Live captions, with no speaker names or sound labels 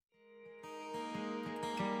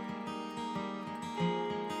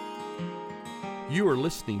You are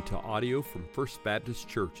listening to audio from First Baptist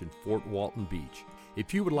Church in Fort Walton Beach.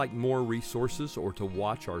 If you would like more resources or to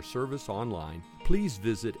watch our service online, please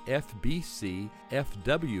visit fbcfwb.org.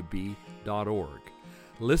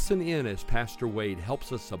 Listen in as Pastor Wade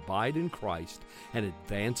helps us abide in Christ and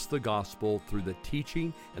advance the gospel through the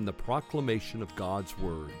teaching and the proclamation of God's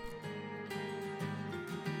Word.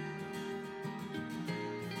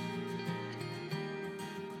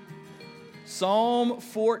 Psalm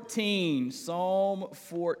 14.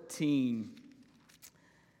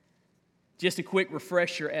 Just a quick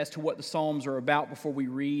refresher as to what the Psalms are about before we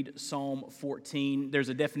read Psalm 14. There's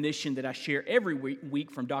a definition that I share every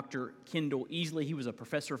week from Dr. Kendall Easley. He was a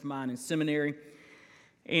professor of mine in seminary.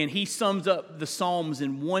 And he sums up the Psalms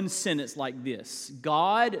in one sentence like this: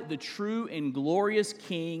 God, the true and glorious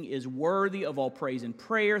King, is worthy of all praise and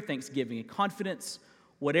prayer, thanksgiving and confidence,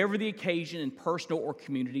 whatever the occasion in personal or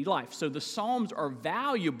community life. So the Psalms are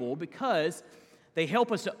valuable because they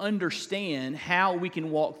help us to understand how we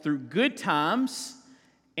can walk through good times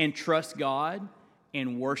and trust God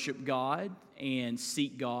and worship God and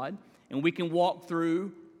seek God. And we can walk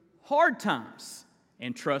through hard times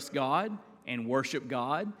and trust God and worship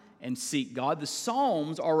God and seek God. The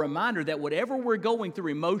Psalms are a reminder that whatever we're going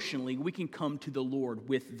through emotionally, we can come to the Lord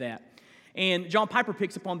with that. And John Piper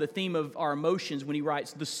picks up on the theme of our emotions when he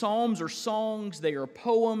writes, "The Psalms are songs, they are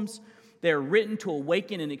poems, they are written to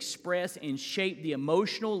awaken and express and shape the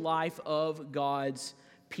emotional life of God's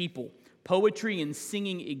people. Poetry and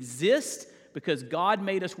singing exist because God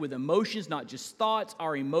made us with emotions, not just thoughts.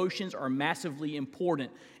 Our emotions are massively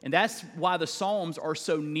important." And that's why the Psalms are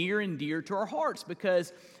so near and dear to our hearts,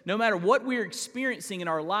 because no matter what we're experiencing in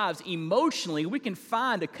our lives, emotionally, we can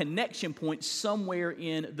find a connection point somewhere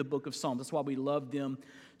in the book of Psalms. That's why we love them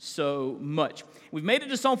so much. We've made it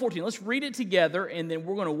to Psalm 14. Let's read it together, and then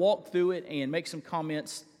we're going to walk through it and make some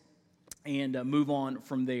comments and move on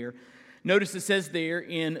from there. Notice it says there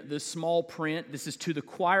in the small print, this is to the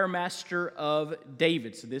choir master of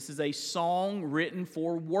David. So this is a song written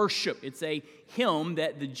for worship. It's a hymn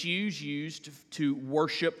that the Jews used to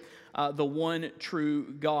worship the one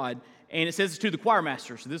true God. And it says it's to the choir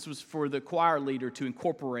master. So this was for the choir leader to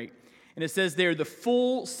incorporate. And it says there, "The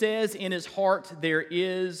fool says in his heart, there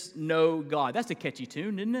is no God." That's a catchy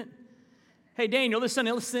tune, isn't it? Hey, Daniel, this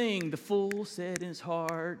Sunday, let's sing. "The fool said in his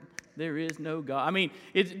heart, there is no God." I mean,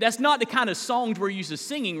 that's not the kind of songs we're used to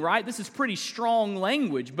singing, right? This is pretty strong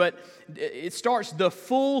language, but it starts, "The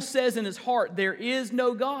fool says in his heart, there is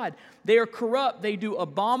no God. They are corrupt. They do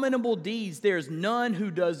abominable deeds. There is none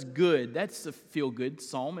who does good." That's a feel-good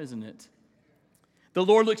psalm, isn't it? "The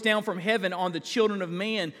Lord looks down from heaven on the children of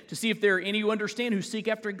man to see if there are any who understand, who seek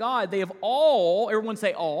after God. They have all," everyone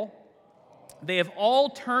say all, "they have all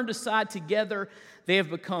turned aside together. They have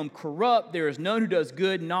become corrupt. There is none who does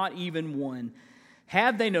good, not even one.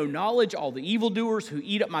 Have they no knowledge, all the evildoers who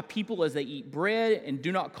eat up my people as they eat bread and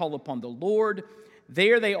do not call upon the Lord?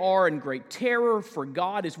 There they are in great terror, for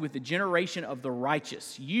God is with the generation of the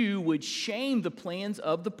righteous. You would shame the plans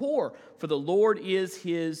of the poor, for the Lord is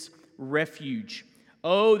his refuge.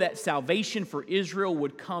 Oh, that salvation for Israel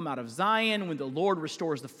would come out of Zion when the Lord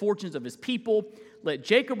restores the fortunes of his people. Let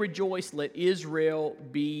Jacob rejoice, let Israel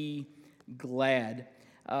be glad."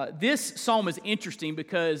 This psalm is interesting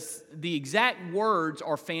because the exact words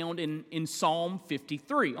are found in Psalm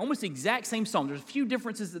 53. Almost the exact same psalm. There's a few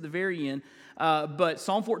differences at the very end, but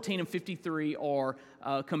Psalm 14 and 53 are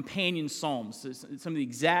companion psalms. It's some of the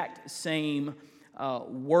exact same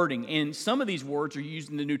wording. And some of these words are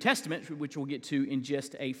used in the New Testament, which we'll get to in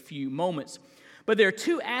just a few moments. But there are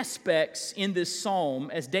two aspects in this psalm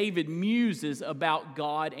as David muses about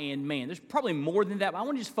God and man. There's probably more than that, but I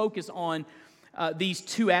want to just focus on these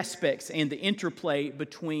two aspects and the interplay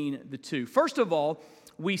between the two. First of all,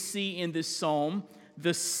 we see in this psalm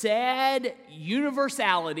the sad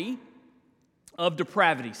universality of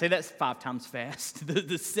depravity. Say that 5 times fast.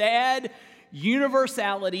 The sad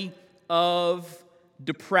universality of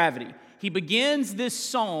depravity. He begins this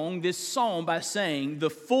psalm by saying, "The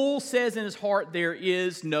fool says in his heart, there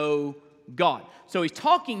is no God." So he's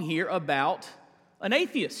talking here about an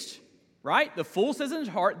atheist, right? The fool says in his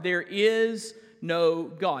heart, there is no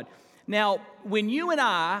God. Now, when you and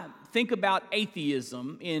I think about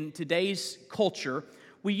atheism in today's culture,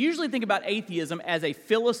 we usually think about atheism as a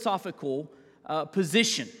philosophical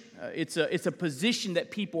position. It's a position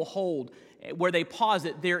that people hold where they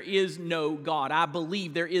posit there is no God. I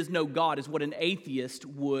believe there is no God is what an atheist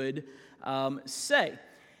would say.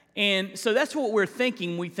 And so that's what we're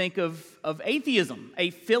thinking. We think of atheism, a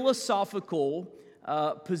philosophical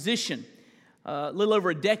position. A little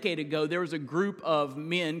over a decade ago, there was a group of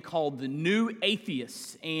men called the New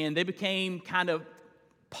Atheists, and they became kind of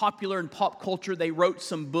popular in pop culture. They wrote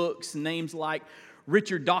some books, names like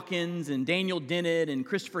Richard Dawkins and Daniel Dennett and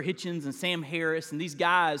Christopher Hitchens and Sam Harris, and these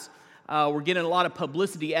guys were getting a lot of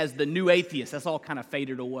publicity as the New Atheists. That's all kind of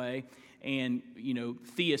faded away, and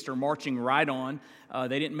theists are marching right on.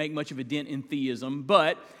 They didn't make much of a dent in theism,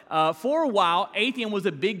 but for a while, atheism was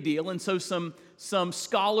a big deal, and so some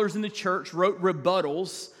scholars in the church wrote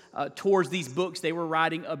rebuttals towards these books they were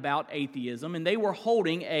writing about atheism, and they were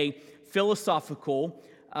holding a philosophical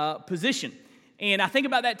position. And I think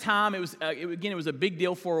about that time, it was a big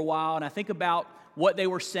deal for a while, and I think about what they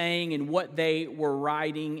were saying and what they were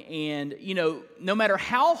writing, and, no matter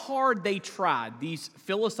how hard they tried, these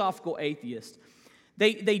philosophical atheists,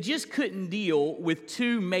 they just couldn't deal with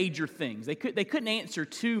two major things. They couldn't answer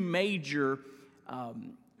two major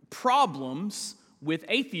problems with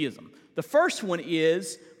atheism. The first one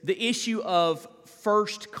is the issue of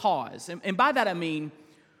first cause. And by that I mean,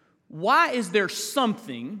 why is there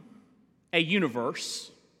something, a universe,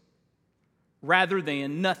 rather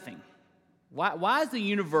than nothing? Why is the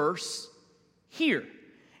universe here?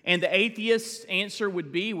 And the atheist's answer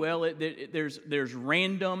would be, well, there's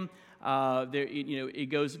random. It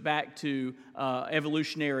goes back to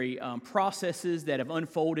evolutionary processes that have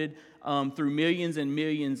unfolded through millions and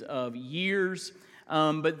millions of years.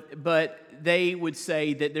 But they would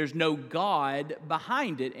say that there's no God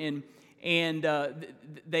behind it, and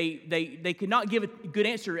they could not give a good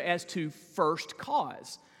answer as to first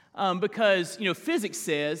cause, because physics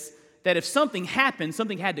says that if something happened,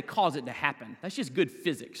 something had to cause it to happen. That's just good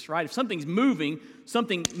physics, right? If something's moving,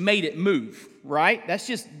 something made it move, right? That's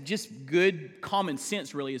just good common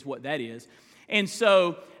sense, really, is what that is. And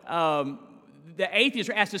so the atheists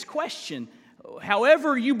are asked this question: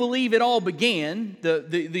 however you believe it all began,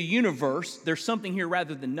 the universe, there's something here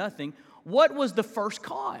rather than nothing, what was the first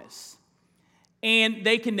cause? And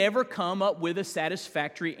they can never come up with a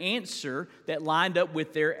satisfactory answer that lined up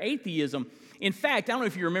with their atheism. In fact, I don't know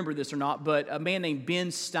if you remember this or not, but a man named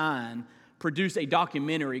Ben Stein produced a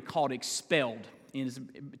documentary called Expelled in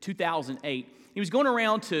 2008. He was going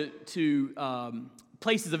around to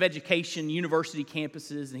places of education, university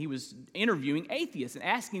campuses, and he was interviewing atheists and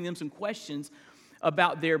asking them some questions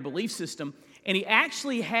about their belief system. And he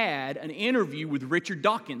actually had an interview with Richard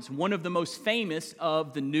Dawkins, one of the most famous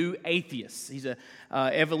of the New Atheists. He's an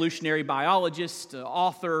evolutionary biologist,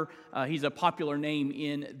 author. He's a popular name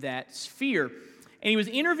in that sphere. And he was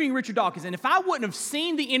interviewing Richard Dawkins. And if I wouldn't have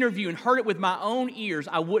seen the interview and heard it with my own ears,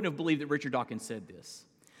 I wouldn't have believed that Richard Dawkins said this.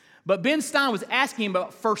 But Ben Stein was asking him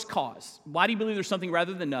about first cause. Why do you believe there's something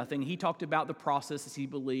rather than nothing? He talked about the processes he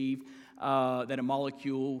believed, that a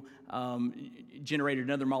molecule generated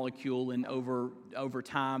another molecule, and over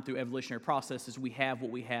time, through evolutionary processes, we have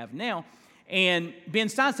what we have now. And Ben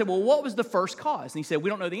Stein said, well, what was the first cause? And he said,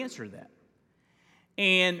 we don't know the answer to that.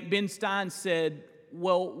 And Ben Stein said,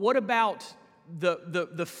 well, what about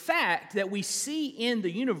the fact that we see in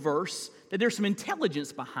the universe that there's some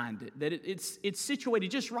intelligence behind it, that it's situated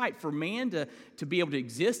just right for man to be able to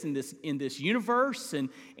exist in this universe, and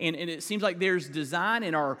it seems like there's design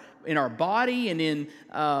in our body and in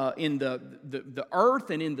the earth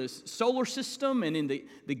and in the solar system and in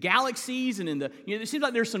the galaxies and it seems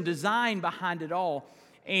like there's some design behind it all.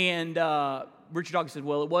 And Richard Dawkins said,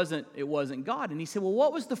 well, it wasn't God. And he said, well,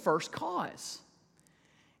 what was the first cause?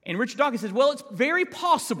 And Richard Dawkins says, well, it's very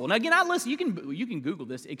possible. Now, again, you can Google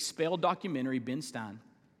this, Expelled documentary, Ben Stein.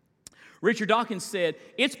 Richard Dawkins said,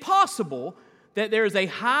 it's possible that there is a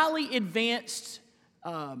highly advanced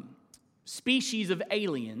species of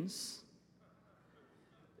aliens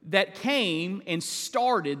that came and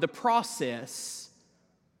started the process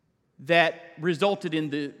that resulted in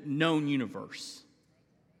the known universe.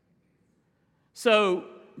 So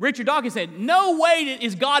Richard Dawkins said, no way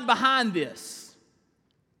is God behind this.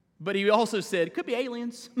 But he also said, it could be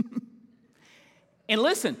aliens. And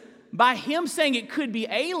listen, by him saying it could be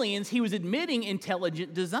aliens, he was admitting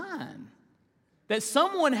intelligent design. That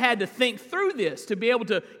someone had to think through this to be able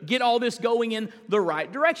to get all this going in the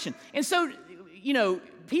right direction. And so,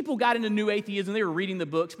 people got into New Atheism, they were reading the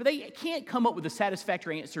books, but they can't come up with a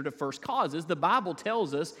satisfactory answer to first causes. The Bible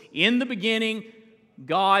tells us, in the beginning,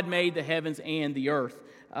 God made the heavens and the earth.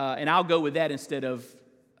 And I'll go with that instead of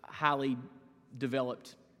highly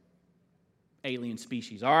developed alien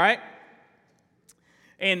species, all right?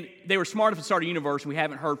 And they were smart enough to start a universe, and we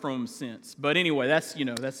haven't heard from them since. But anyway, that's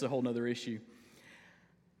a whole other issue.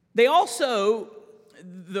 They also,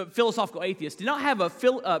 the philosophical atheists, did not have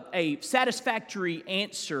a satisfactory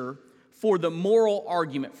answer for the moral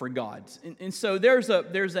argument for God. And so there's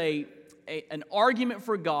a an argument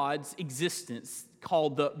for God's existence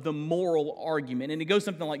called the moral argument. And it goes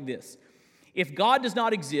something like this. If God does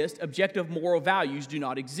not exist, objective moral values do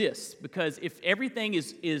not exist. Because if everything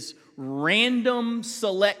is random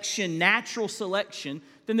selection, natural selection,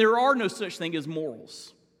 then there are no such thing as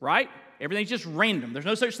morals, right? Everything's just random. There's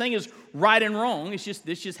no such thing as right and wrong. It's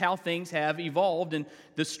just how things have evolved, and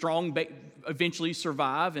the strong eventually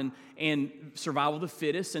survive, and survival of the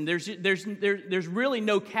fittest. And there's really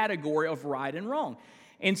no category of right and wrong.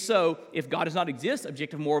 And so, if God does not exist,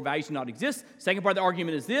 objective moral values do not exist. Second part of the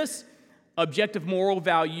argument is this: objective moral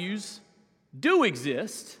values do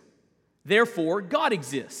exist, therefore God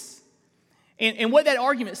exists. And what that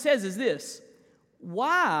argument says is this: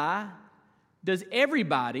 why does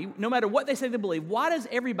everybody, no matter what they say they believe, why does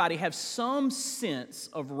everybody have some sense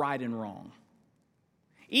of right and wrong?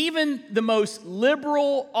 Even the most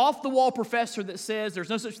liberal, off-the-wall professor that says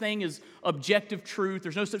there's no such thing as objective truth,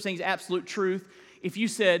 there's no such thing as absolute truth, if you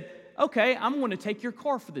said, okay, I'm going to take your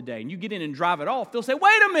car for the day, and you get in and drive it off, they'll say,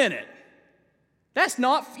 wait a minute,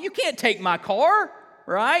 you can't take my car,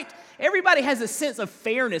 right? Everybody has a sense of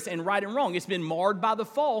fairness and right and wrong. It's been marred by the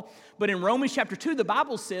fall. But in Romans chapter 2, the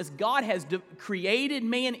Bible says God has created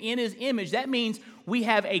man in his image. That means we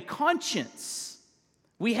have a conscience.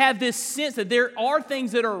 We have this sense that there are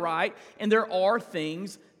things that are right and there are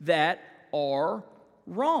things that are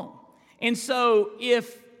wrong. And so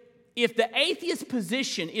if the atheist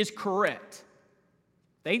position is correct,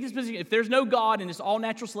 if there's no God and it's all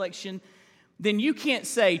natural selection, then you can't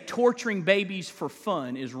say torturing babies for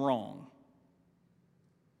fun is wrong.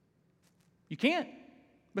 You can't,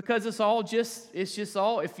 because it's just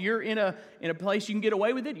all, if you're in a place you can get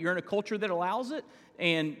away with it, you're in a culture that allows it,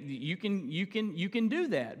 and you can do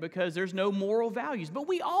that because there's no moral values. But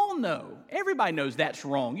we all know, everybody knows that's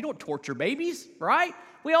wrong. You don't torture babies, right?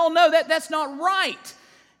 We all know that that's not right.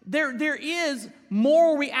 There is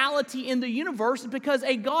moral reality in the universe because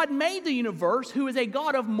a God made the universe who is a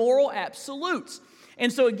God of moral absolutes.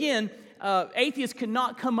 And so again, atheists could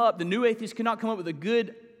not come up, the new atheists could not come up with a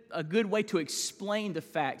good way to explain the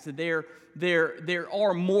facts that there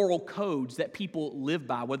are moral codes that people live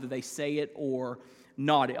by, whether they say it or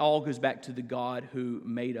not. It all goes back to the God who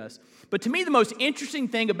made us. But to me, the most interesting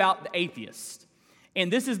thing about the atheist, and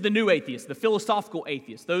this is the new atheists, the philosophical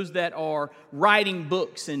atheists, those that are writing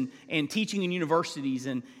books and teaching in universities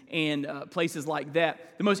and places like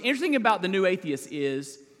that. The most interesting about the new atheists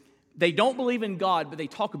is they don't believe in God, but they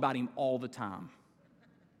talk about him all the time.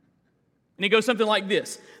 And it goes something like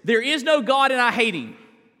this: there is no God and I hate him.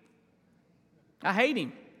 I hate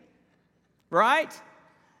him. Right?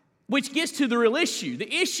 Which gets to the real issue. The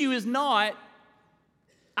issue is not,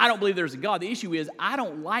 I don't believe there's a God. The issue is, I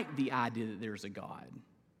don't like the idea that there's a God.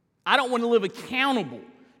 I don't want to live accountable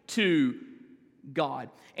to God.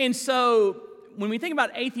 And so, when we think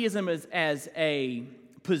about atheism as a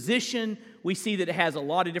position, we see that it has a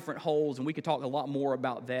lot of different holes, and we could talk a lot more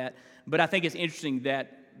about that. But I think it's interesting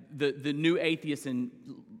that the new atheists in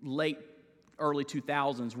early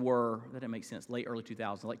 2000s were, that didn't make sense, late early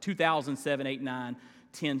 2000s, like 2007, 8, 9,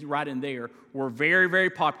 10, right in there, were very, very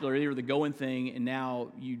popular. They were the going thing, and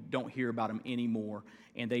now you don't hear about them anymore.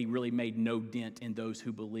 And they really made no dent in those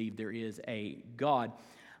who believe there is a God.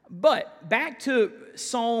 But back to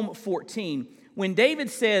Psalm 14, when David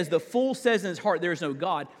says, the fool says in his heart there is no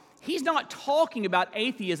God, he's not talking about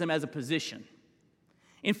atheism as a position.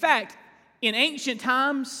 In fact, in ancient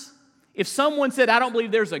times, if someone said, I don't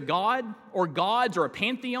believe there's a God or gods or a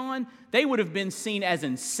pantheon, they would have been seen as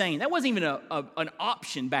insane. That wasn't even an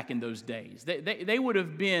option back in those days. They would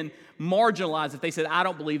have been marginalized if they said, I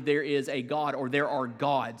don't believe there is a God or there are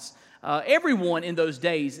gods. Everyone in those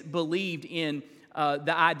days believed in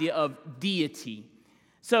the idea of deity.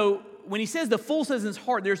 So when he says the fool says in his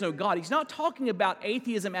heart there's no God, he's not talking about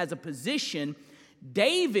atheism as a position.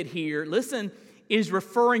 David here, listen, is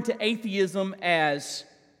referring to atheism as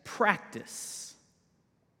practice.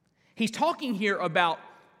 He's talking here about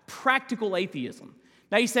practical atheism.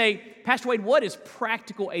 Now you say, Pastor Wade, what is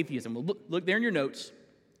practical atheism? Well, look there in your notes.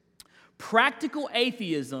 Practical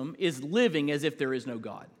atheism is living as if there is no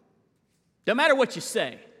God. Doesn't matter what you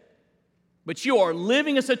say, but you are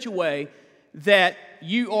living in such a way that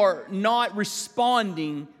you are not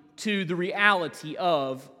responding to the reality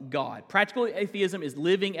of God. Practical atheism is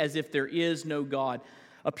living as if there is no God.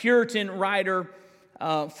 A Puritan writer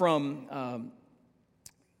from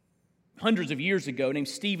hundreds of years ago named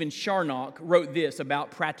Stephen Charnock wrote this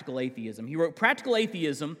about practical atheism. He wrote, practical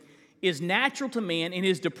atheism is natural to man in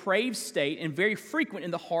his depraved state and very frequent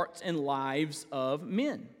in the hearts and lives of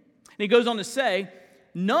men. And he goes on to say,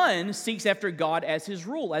 none seeks after God as his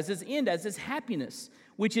rule, as his end, as his happiness.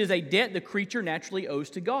 which is a debt the creature naturally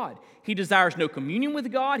owes to God. He desires no communion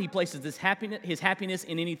with God. He places his happiness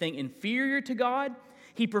in anything inferior to God.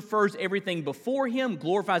 He prefers everything before him,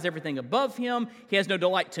 glorifies everything above him. He has no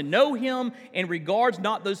delight to know him, and regards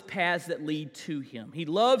not those paths that lead to him. He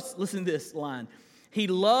loves, listen to this line, he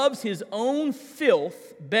loves his own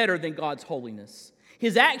filth better than God's holiness.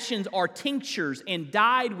 His actions are tinctures and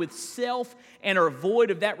dyed with self and are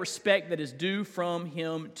void of that respect that is due from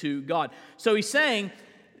him to God. So he's saying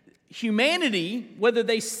humanity, whether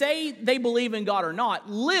they say they believe in God or not,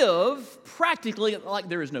 live practically like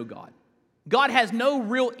there is no God. God has no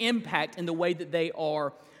real impact in the way that they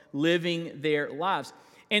are living their lives.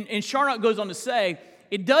 And Charnock goes on to say,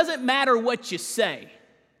 it doesn't matter what you say.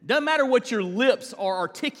 It doesn't matter what your lips are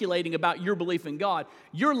articulating about your belief in God.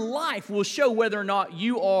 Your life will show whether or not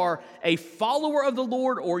you are a follower of the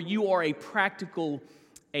Lord or you are a practical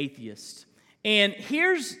atheist. And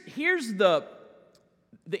here's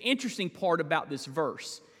the interesting part about this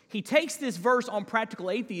verse. He takes this verse on practical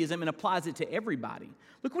atheism and applies it to everybody.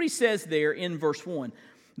 Look what he says there in verse 1.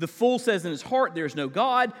 The fool says in his heart, there is no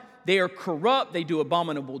God. They are corrupt. They do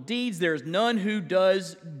abominable deeds. There is none who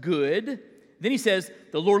does good. Then he says,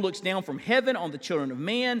 the Lord looks down from heaven on the children of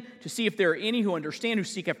man to see if there are any who understand, who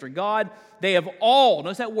seek after God. They have all,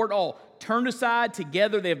 notice that word all, turned aside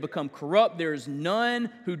together. They have become corrupt. There is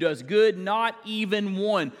none who does good, not even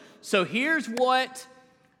one. So here's what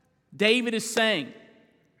David is saying.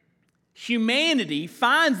 Humanity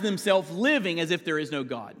finds themselves living as if there is no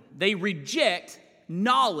God. They reject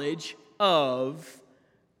knowledge of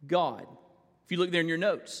God. If you look there in your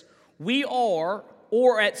notes, we are,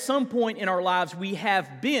 or at some point in our lives, we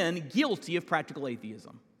have been guilty of practical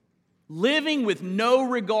atheism. Living with no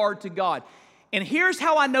regard to God. And here's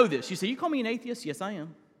how I know this. You say, you call me an atheist? Yes, I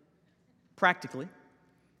am. Practically.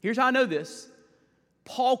 Here's how I know this.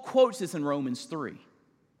 Paul quotes this in Romans 3.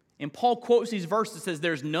 And Paul quotes these verses, says,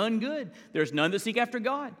 there's none good. There's none that seek after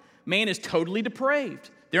God. Man is totally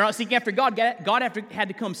depraved. They're not seeking after God. God had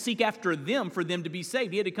to come seek after them for them to be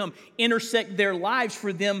saved. He had to come intersect their lives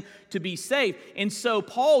for them to be saved. And so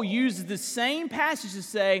Paul uses the same passage to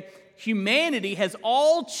say, humanity has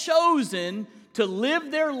all chosen to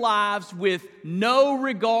live their lives with no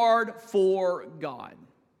regard for God.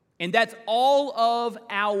 And that's all of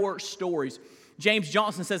our stories. James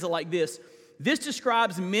Johnson says it like this. This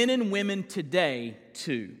describes men and women today,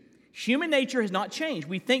 too. Human nature has not changed.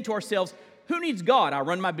 We think to ourselves, who needs God? I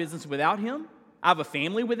run my business without Him. I have a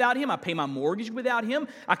family without Him. I pay my mortgage without Him.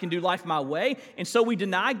 I can do life my way. And so we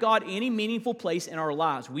deny God any meaningful place in our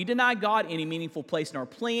lives. We deny God any meaningful place in our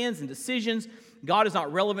plans and decisions. God is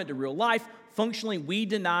not relevant to real life. Functionally, we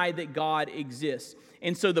deny that God exists.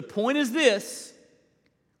 And so the point is this.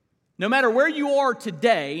 No matter where you are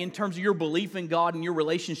today in terms of your belief in God and your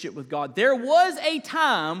relationship with God, there was a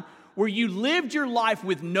time where you lived your life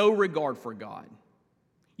with no regard for God.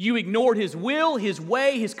 You ignored His will, His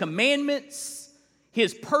way, His commandments,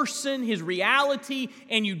 His person, His reality,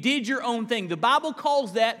 and you did your own thing. The Bible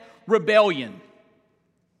calls that rebellion.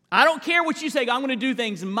 I don't care what you say, I'm going to do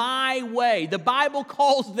things my way. The Bible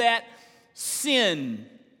calls that sin.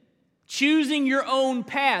 Choosing your own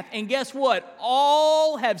path. And guess what?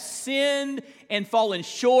 All have sinned and fallen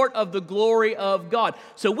short of the glory of God.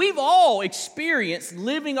 So we've all experienced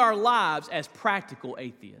living our lives as practical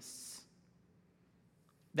atheists.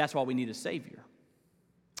 That's why we need a Savior.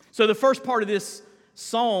 So the first part of this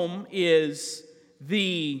psalm is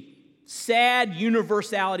the sad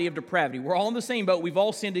universality of depravity. We're all in the same boat. We've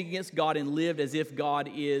all sinned against God and lived as if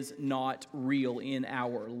God is not real in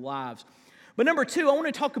our lives. But number two, I want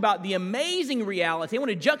to talk about the amazing reality. I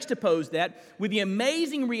want to juxtapose that with the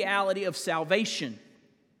amazing reality of salvation.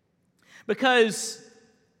 Because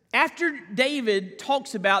after David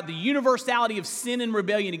talks about the universality of sin and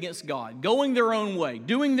rebellion against God, going their own way,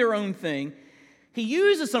 doing their own thing, he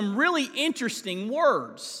uses some really interesting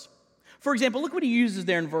words. For example, look what he uses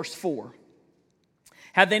there in verse 4.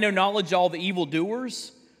 Have they no knowledge, all the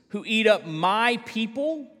evildoers who eat up my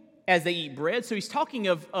people as they eat bread? So he's talking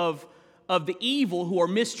of the evil who are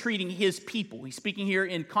mistreating his people. He's speaking here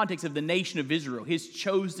in context of the nation of Israel, his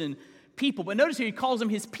chosen people. But notice here he calls them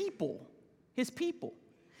his people. His people.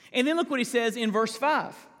 And then look what he says in verse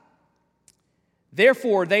 5.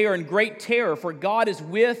 Therefore they are in great terror, for God is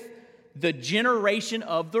with the generation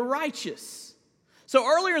of the righteous. So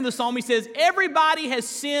earlier in the psalm he says, everybody has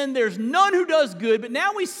sinned, there's none who does good. But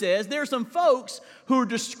now he says there are some folks who are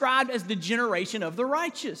described as the generation of the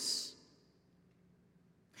righteous.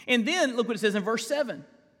 And then, look what it says in verse 7.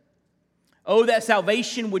 Oh, that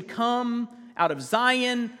salvation would come out of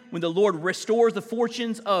Zion when the Lord restores the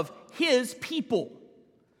fortunes of His people.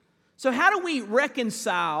 So how do we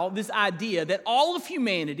reconcile this idea that all of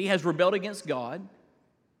humanity has rebelled against God?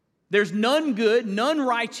 There's none good, none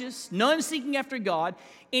righteous, none seeking after God,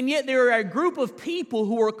 and yet there are a group of people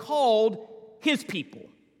who are called His people,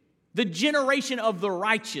 the generation of the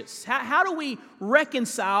righteous. How do we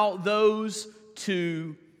reconcile those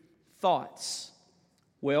two thoughts?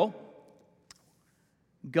 Well,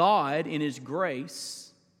 God, in His grace,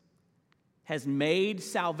 has made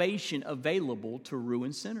salvation available to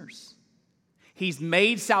ruined sinners. He's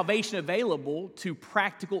made salvation available to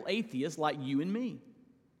practical atheists like you and me.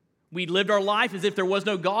 We lived our life as if there was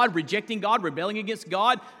no God, rejecting God, rebelling against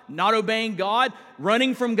God, not obeying God,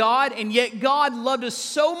 running from God, and yet God loved us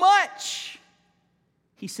so much,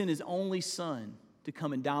 He sent His only Son to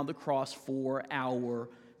come and die on the cross for our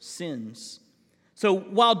sins. So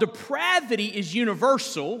while depravity is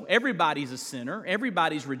universal, everybody's a sinner,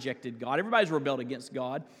 everybody's rejected God, everybody's rebelled against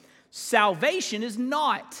God, salvation is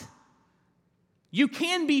not. You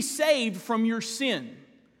can be saved from your sin,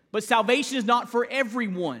 but salvation is not for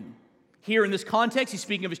everyone. Here in this context, He's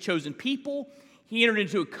speaking of His chosen people. He entered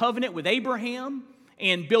into a covenant with Abraham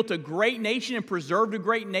and built a great nation and preserved a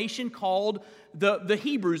great nation called the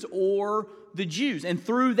Hebrews or the Jews. And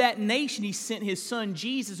through that nation, He sent His Son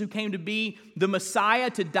Jesus, who came to be the Messiah,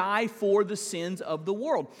 to die for the sins of the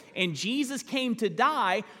world. And Jesus came to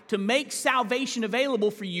die to make salvation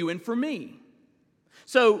available for you and for me.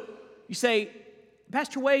 So you say,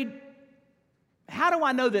 Pastor Wade, how do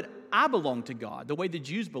I know that I belong to God the way the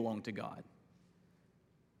Jews belong to God?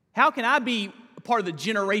 How can I be a part of the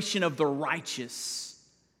generation of the righteous?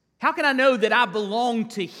 How can I know that I belong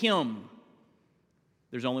to Him?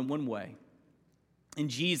 There's only one way. And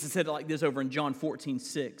Jesus said it like this over in John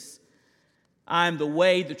 14:6. I am the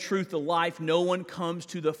way, the truth, the life. No one comes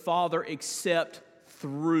to the Father except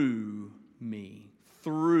through me.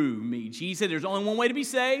 Through me. Jesus said there's only one way to be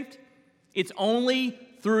saved. It's only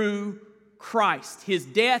through Christ. His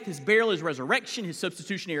death, His burial, His resurrection, His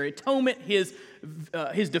substitutionary atonement, His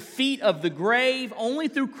defeat of the grave. Only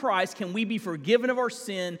through Christ can we be forgiven of our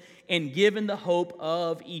sin and given the hope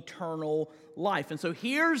of eternal life. And so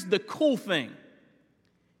here's the cool thing.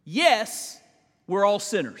 Yes, we're all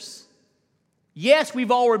sinners. Yes, we've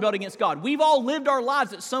all rebelled against God. We've all lived our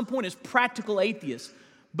lives at some point as practical atheists.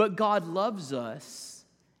 But God loves us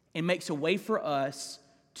and makes a way for us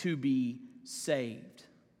to be saved.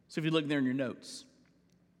 So if you look there in your notes,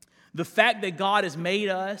 the fact that God has made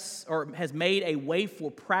us, or has made a way for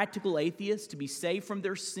practical atheists to be saved from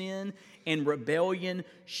their sin and rebellion,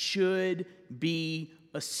 should be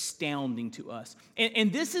astounding to us.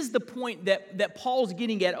 And this is the point that Paul's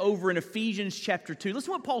getting at over in Ephesians chapter 2. Listen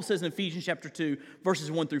to what Paul says in Ephesians chapter 2,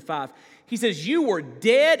 verses 1 through 5. He says, you were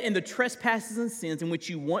dead in the trespasses and sins in which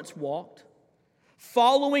you once walked,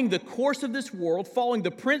 following the course of this world, following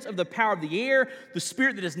the prince of the power of the air, the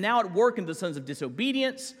spirit that is now at work in the sons of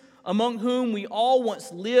disobedience, among whom we all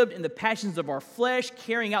once lived in the passions of our flesh,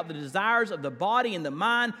 carrying out the desires of the body and the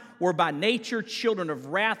mind, were by nature children of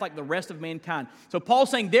wrath like the rest of mankind. So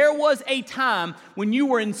Paul's saying there was a time when you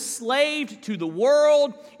were enslaved to the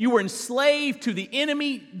world, you were enslaved to the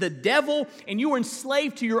enemy, the devil, and you were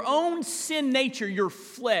enslaved to your own sin nature, your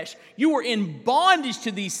flesh. You were in bondage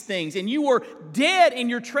to these things, and you were dead in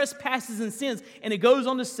your trespasses and sins. And it goes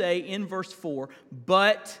on to say in verse 4,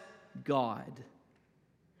 but God,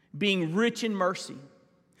 being rich in mercy,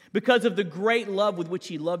 because of the great love with which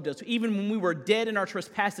He loved us, even when we were dead in our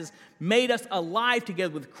trespasses, made us alive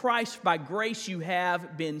together with Christ. By grace you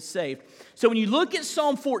have been saved. So when you look at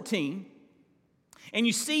Psalm 14, and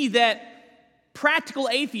you see that practical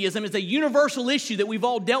atheism is a universal issue that we've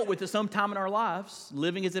all dealt with at some time in our lives,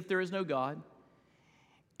 living as if there is no God,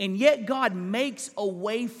 and yet God makes a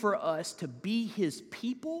way for us to be His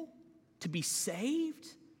people, to be saved,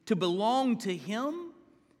 to belong to Him.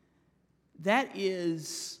 That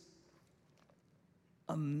is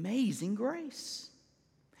amazing grace.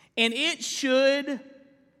 And it should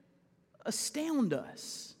astound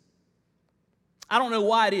us. I don't know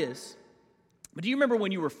why it is, but do you remember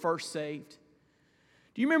when you were first saved?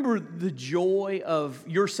 Do you remember the joy of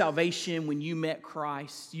your salvation when you met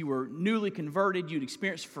Christ? You were newly converted, you'd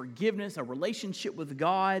experienced forgiveness, a relationship with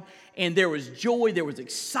God, and there was joy, there was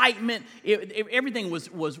excitement. Everything was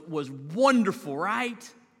wonderful,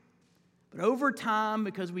 right? But over time,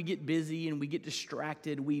 because we get busy and we get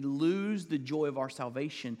distracted, we lose the joy of our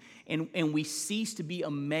salvation, and we cease to be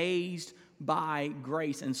amazed by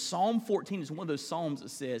grace. And Psalm 14 is one of those psalms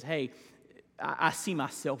that says, hey, I see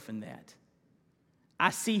myself in that.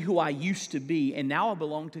 I see who I used to be, and now I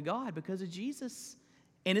belong to God because of Jesus.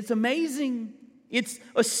 And it's amazing. It's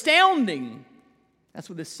astounding. That's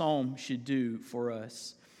what this psalm should do for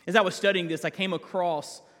us. As I was studying this, I came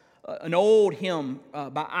across an old hymn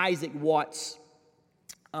by Isaac Watts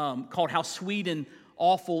called "How Sweet and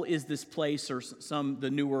Awful Is This Place," or the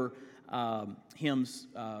newer hymns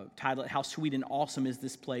title it "How Sweet and Awesome Is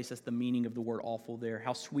This Place." That's the meaning of the word awful there.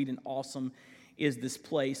 How sweet and awesome is this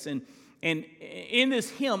place. And in this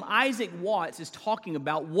hymn, Isaac Watts is talking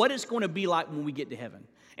about what it's going to be like when we get to heaven.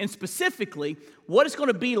 And specifically, what it's going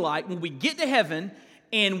to be like when we get to heaven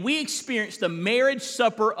and we experience the marriage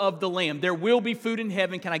supper of the Lamb. There will be food in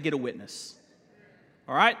heaven. Can I get a witness?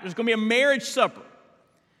 All right? There's going to be a marriage supper.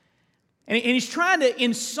 And he's trying to,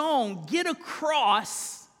 in song, get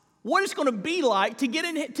across what it's going to be like to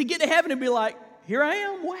get to heaven and be like, here I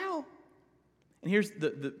am, wow. And here's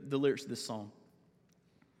the lyrics of this song.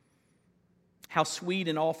 How sweet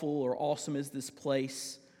and awful or awesome is this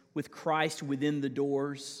place with Christ within the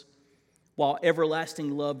doors, while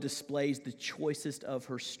everlasting love displays the choicest of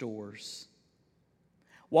her stores.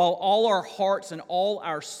 While all our hearts and all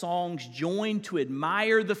our songs join to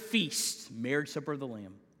admire the feast, marriage supper of the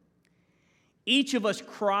Lamb, each of us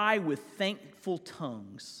cry with thankful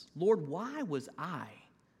tongues, Lord, why was I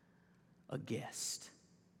a guest?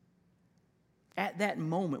 At that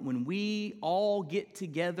moment when we all get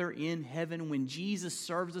together in heaven, when Jesus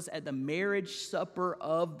serves us at the marriage supper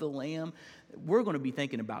of the Lamb, we're going to be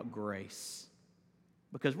thinking about grace.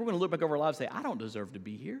 Because we're going to look back over our lives and say, I don't deserve to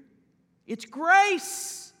be here. It's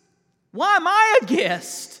grace. Why am I a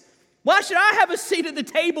guest? Why should I have a seat at the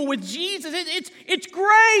table with Jesus? It's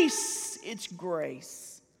grace. It's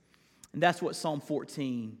grace. And that's what Psalm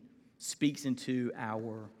 14 speaks into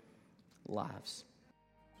our lives.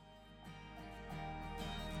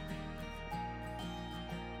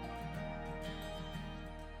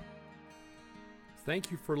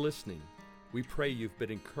 Thank you for listening. We pray you've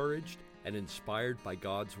been encouraged and inspired by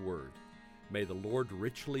God's Word. May the Lord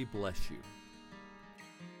richly bless you.